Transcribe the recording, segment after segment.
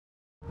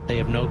they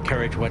have no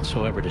courage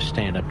whatsoever to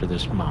stand up to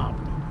this mob.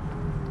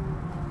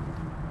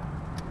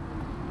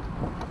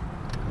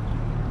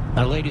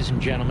 Now, ladies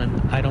and gentlemen,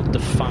 I don't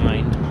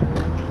define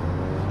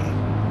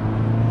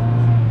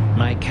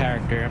my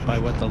character by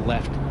what the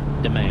left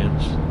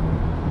demands.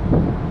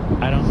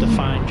 I don't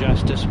define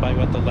justice by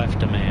what the left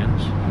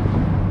demands.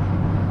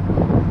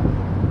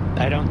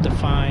 I don't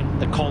define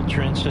the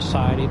culture in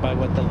society by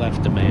what the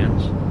left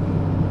demands.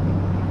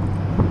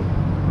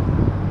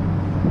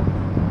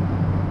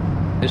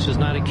 This is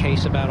not a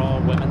case about all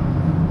women.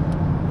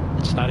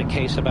 It's not a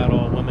case about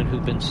all women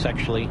who've been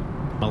sexually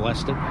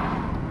molested.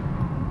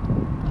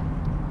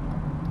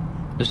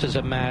 This is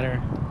a matter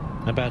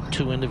about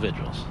two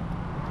individuals.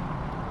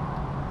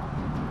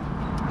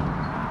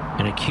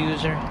 An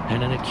accuser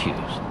and an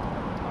accused,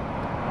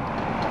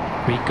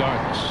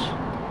 regardless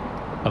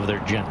of their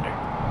gender.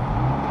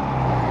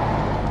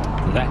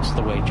 That's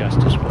the way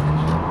justice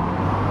works.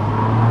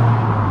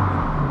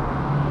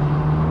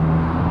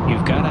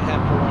 You've got to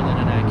have more than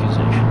an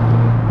accusation.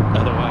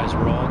 Otherwise,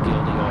 we're all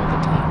guilty all the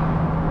time.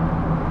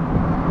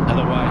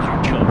 Otherwise,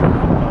 your children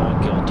are all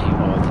guilty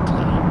all the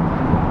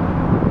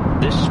time.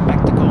 This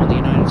spectacle in the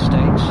United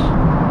States,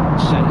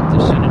 the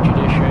Senate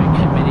Judiciary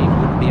Committee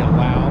wouldn't be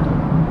allowed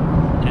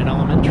in an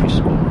elementary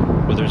school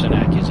where there's an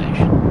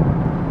accusation.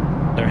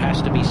 There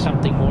has to be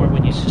something more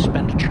when you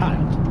suspend a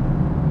child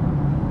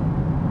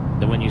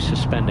than when you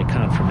suspend a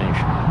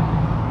confirmation.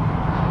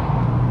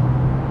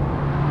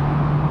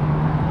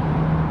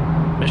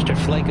 Mr.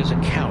 Flake is a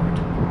coward.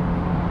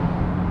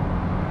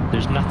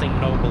 There's nothing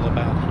noble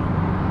about him.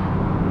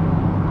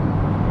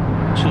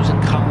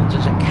 Susan Collins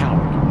is a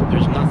coward.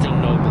 There's nothing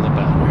noble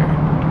about her.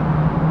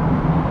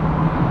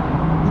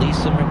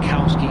 Lisa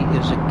Murkowski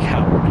is a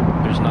coward.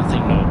 There's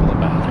nothing noble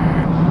about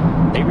her.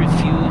 They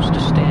refuse to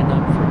stand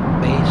up for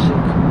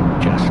basic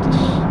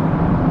justice.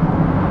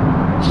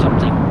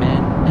 Something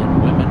men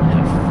and women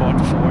have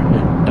fought for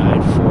and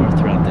died for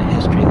throughout the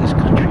history of this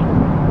country.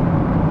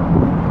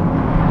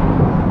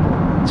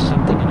 It's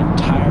something an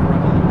entire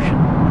revolution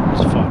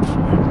has fought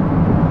for.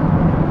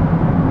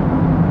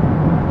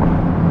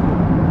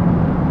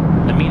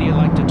 The media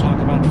like to talk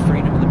about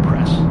freedom of the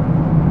press.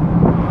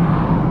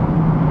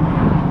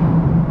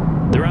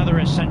 There are other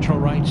essential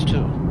rights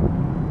too,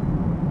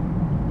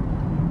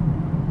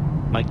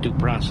 like due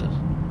process,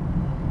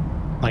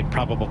 like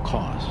probable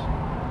cause,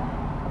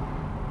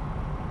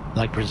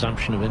 like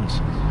presumption of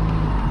innocence.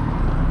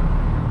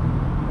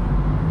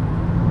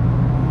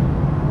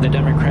 The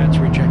Democrats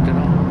reject it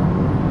all.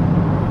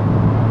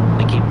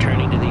 They keep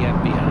turning to the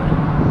FBI.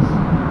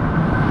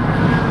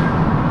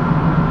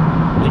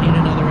 We need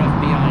another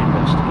FBI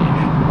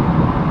investigation.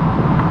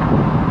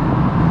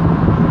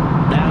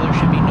 Now there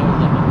should be no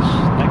limits.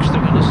 Next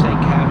they're going to say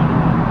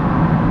Kavanaugh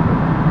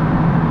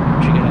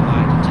should get a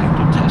lie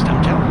detector test.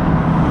 I'm telling you.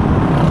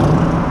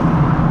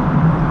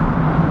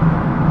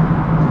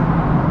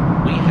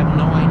 We have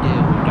no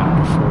idea who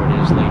Dr. Ford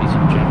is, ladies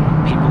and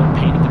gentlemen. People are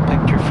painting a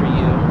picture for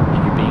you, and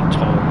you're being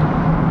told,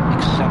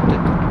 accept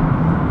it.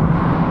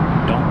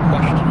 Don't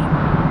question it.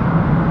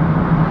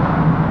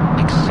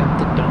 Accept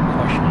it, don't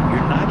question it.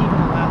 You're not even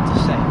allowed to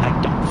say, I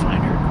don't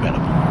find her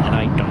credible, and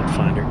I don't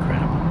find her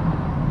credible.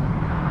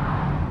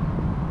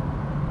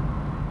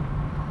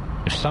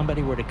 If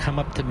somebody were to come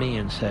up to me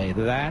and say,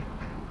 that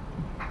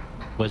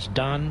was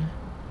done,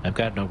 I've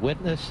got no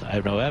witness, I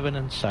have no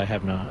evidence, I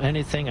have no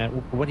anything,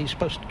 what are you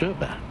supposed to do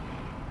about it?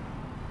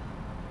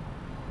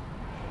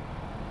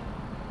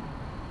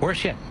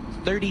 Worse yet,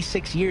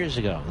 36 years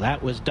ago,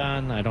 that was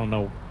done, I don't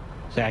know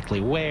exactly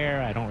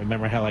where, I don't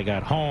remember how I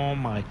got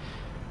home,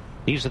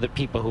 these are the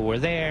people who were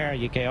there,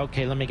 you go,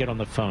 okay, let me get on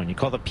the phone. You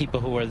call the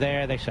people who were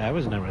there, they say, I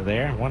was never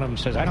there. One of them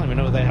says, I don't even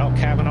know who the hell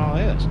Kavanaugh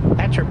is.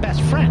 That's her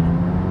best friend.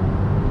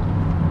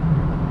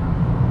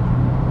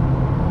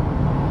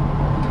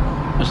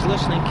 I was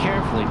listening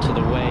carefully to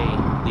the way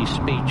these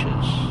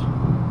speeches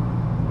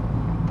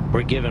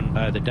were given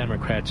by the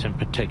Democrats in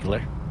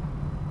particular.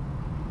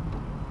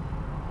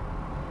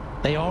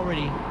 They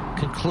already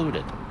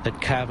concluded that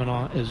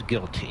Kavanaugh is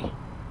guilty.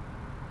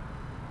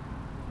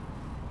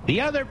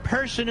 The other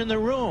person in the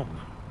room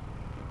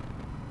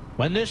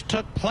when this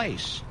took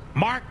place,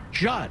 Mark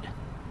Judd.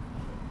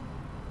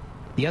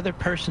 The other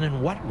person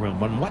in what room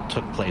when what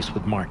took place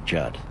with Mark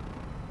Judd?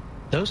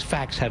 Those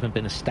facts haven't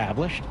been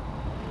established.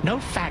 No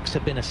facts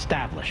have been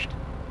established.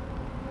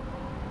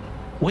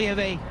 We have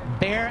a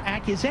bare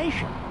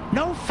accusation.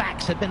 No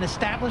facts have been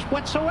established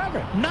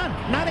whatsoever. None.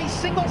 Not a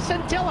single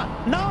scintilla.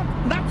 No,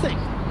 nothing.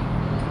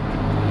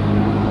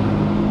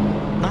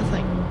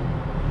 Nothing.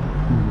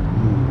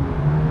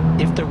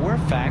 If there were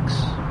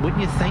facts,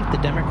 wouldn't you think the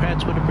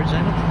Democrats would have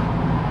presented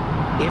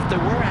them? If there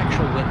were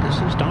actual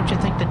witnesses, don't you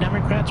think the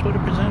Democrats would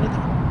have presented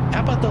them?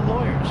 How about the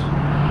lawyers?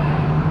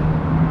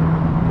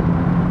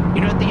 You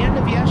know, at the end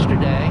of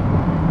yesterday,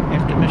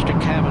 after Mr.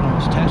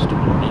 Kavanaugh's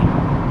testimony,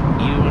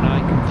 you and I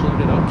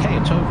concluded, okay,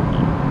 it's over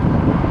now.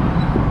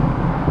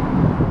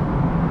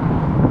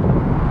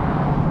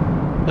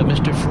 But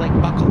Mr. Flake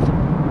buckled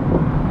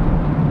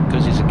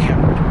because he's a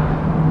coward,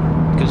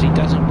 because he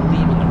doesn't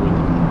believe in the rule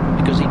of law,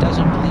 because he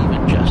doesn't believe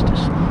in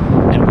justice.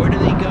 And where do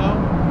they go?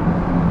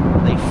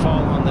 They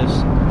fall on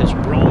this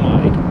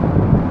bromide.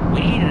 We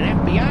need an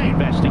FBI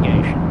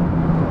investigation.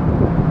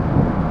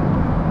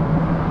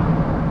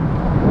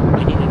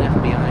 We need an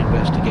FBI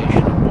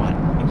investigation of what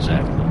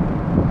exactly?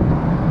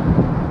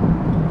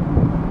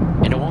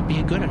 And it won't be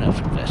a good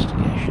enough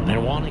investigation.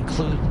 It won't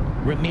include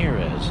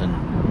Ramirez and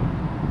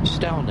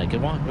Stelnick. It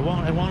won't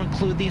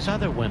include these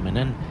other women,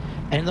 and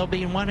there'll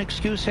be one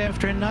excuse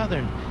after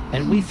another,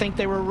 and we think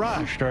they were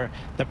rushed, or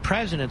the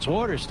president's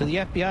orders to the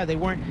FBI, they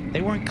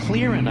weren't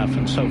clear enough,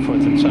 and so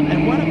forth and so on.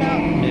 And what about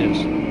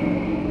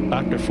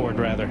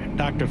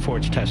Dr.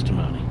 Ford's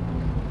testimony?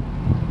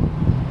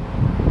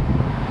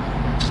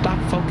 Stop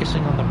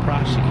focusing on the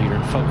prosecutor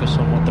and focus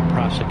on what the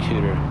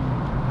prosecutor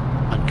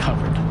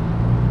uncovered.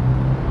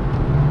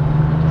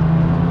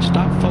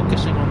 Stop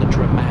focusing on the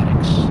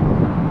dramatics.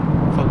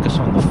 Focus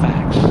on the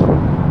facts.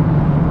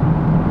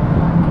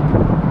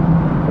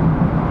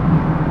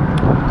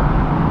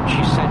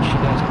 She said she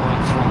doesn't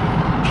like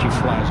flying. She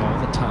flies all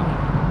the time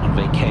on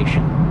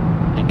vacation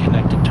and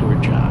connected to her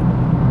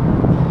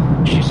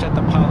job. She said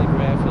the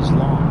polygraph was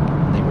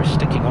long. They were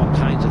sticking all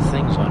kinds of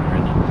things on her,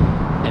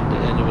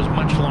 and it was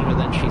much longer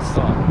than she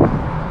thought.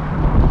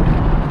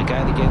 The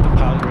guy that gave the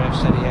polygraph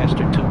said he asked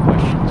her 2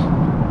 questions.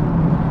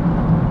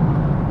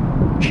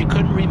 She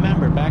couldn't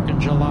remember back in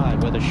July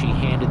whether she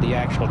handed the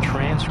actual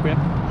transcript,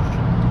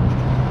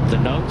 the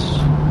notes,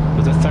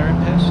 with a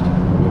therapist,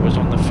 or was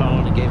on the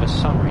phone and gave a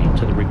summary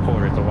to the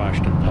reporter at the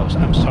Washington Post.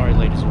 I'm sorry,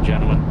 ladies and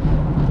gentlemen.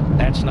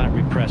 That's not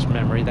repressed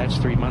memory. That's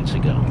 3 months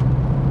ago.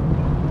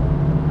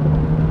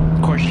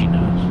 Of course she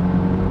knows.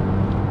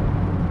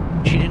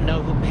 She didn't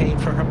know who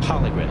paid for her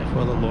polygraph.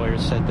 Well, the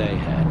lawyers said they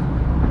had.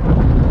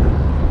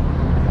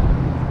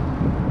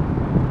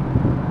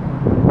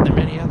 There are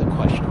many other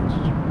questions.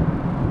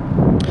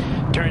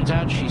 Turns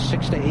out she's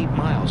 6 to 8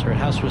 miles. Her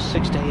house was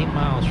 6 to 8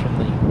 miles from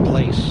the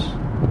place,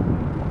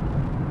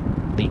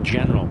 the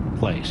general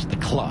place, the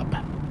club,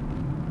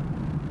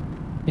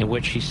 in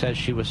which she says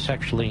she was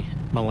sexually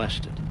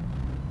molested.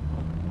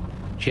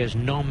 She has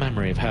no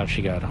memory of how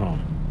she got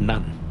home.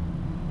 None.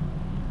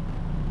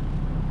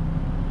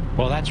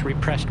 Well, that's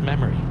repressed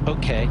memory.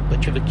 Okay,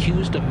 but you've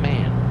accused a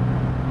man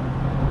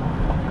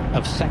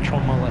of sexual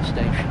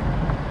molestation.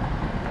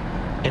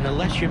 And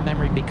unless your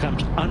memory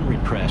becomes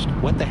unrepressed,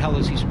 what the hell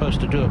is he supposed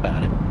to do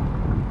about it?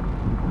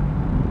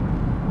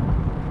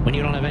 When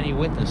you don't have any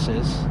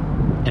witnesses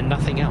and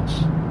nothing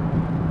else,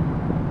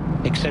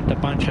 except a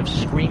bunch of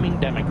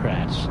screaming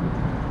Democrats,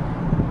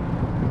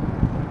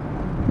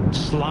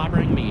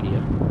 slobbering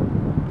media,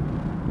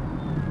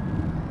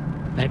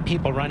 and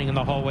people running in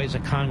the hallways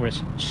of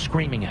Congress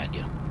screaming at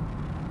you.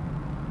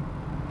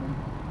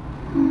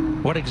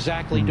 What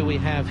exactly do we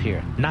have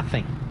here?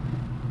 Nothing.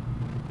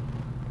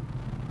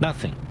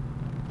 Nothing.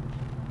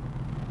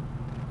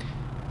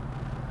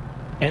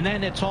 And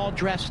then it's all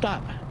dressed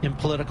up in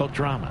political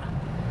drama,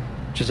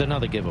 which is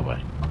another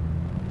giveaway.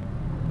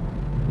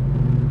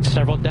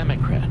 Several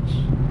Democrats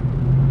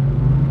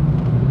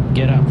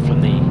get up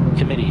from the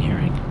committee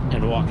hearing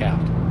and walk out.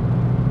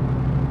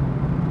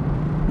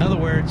 In other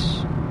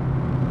words,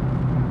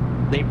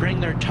 they bring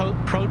their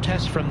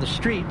protests from the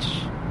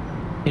streets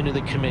into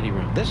the committee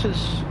room. This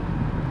is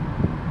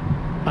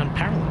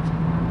unparalleled,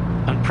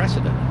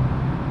 unprecedented.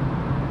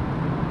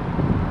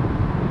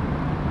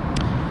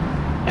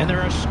 And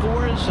there are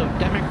scores of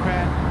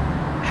Democrat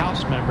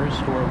House members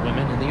who are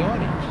women in the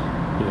audience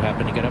who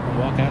happen to get up and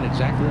walk out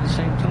exactly at the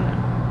same time.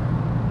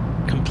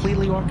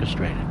 Completely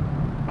orchestrated.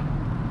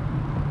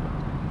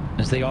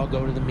 As they all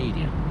go to the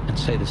media and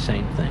say the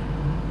same thing.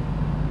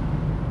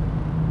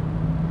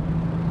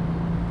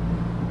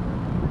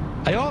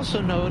 I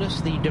also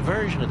noticed the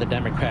diversion of the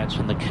Democrats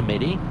in the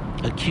committee,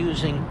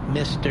 accusing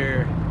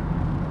Mr.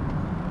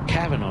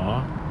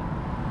 Kavanaugh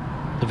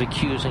of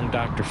accusing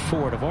Dr.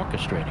 Ford of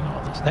orchestrating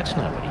all this. That's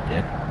not what he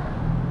did.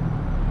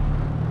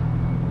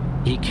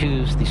 He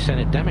accused the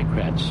Senate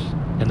Democrats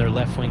and their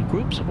left-wing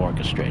groups of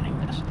orchestrating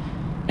this.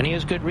 And he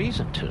has good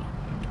reason to.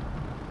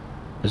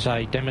 As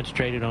I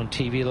demonstrated on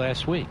TV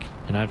last week.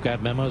 And I've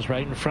got memos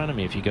right in front of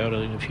me. If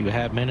you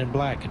have Men in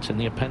Black, it's in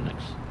the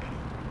appendix.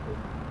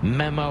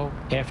 Memo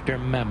after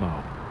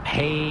memo.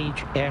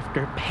 Page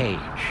after page.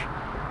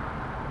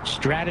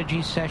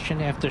 Strategy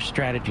session after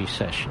strategy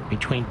session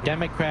between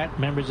Democrat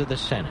members of the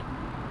Senate,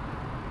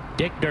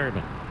 Dick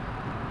Durbin,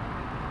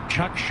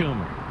 Chuck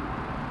Schumer,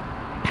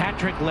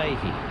 Patrick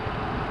Leahy,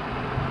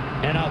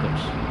 and others,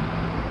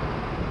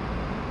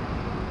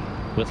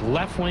 with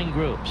left-wing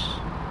groups,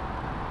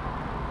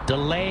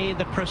 delay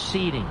the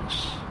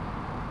proceedings,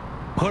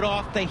 put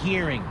off the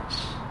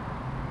hearings,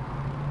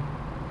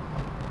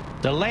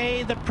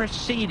 delay the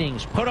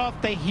proceedings, put off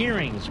the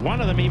hearings.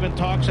 One of them even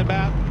talks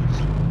about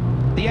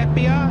the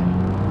FBI.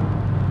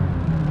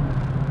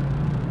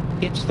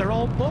 It's their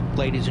old book,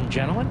 ladies and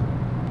gentlemen.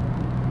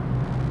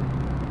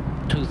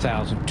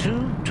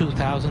 2002,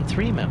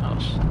 2003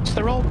 memos. It's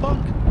their old book.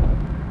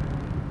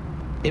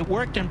 It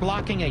worked in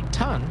blocking a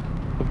ton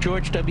of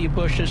George W.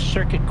 Bush's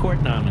circuit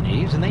court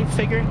nominees, and they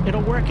figure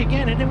it'll work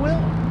again, and it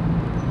will.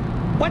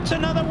 What's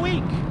another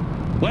week?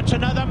 What's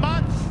another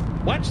month?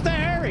 What's the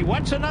hurry?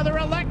 What's another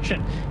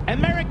election? And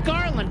Merrick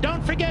Garland,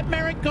 don't forget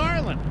Merrick Garland.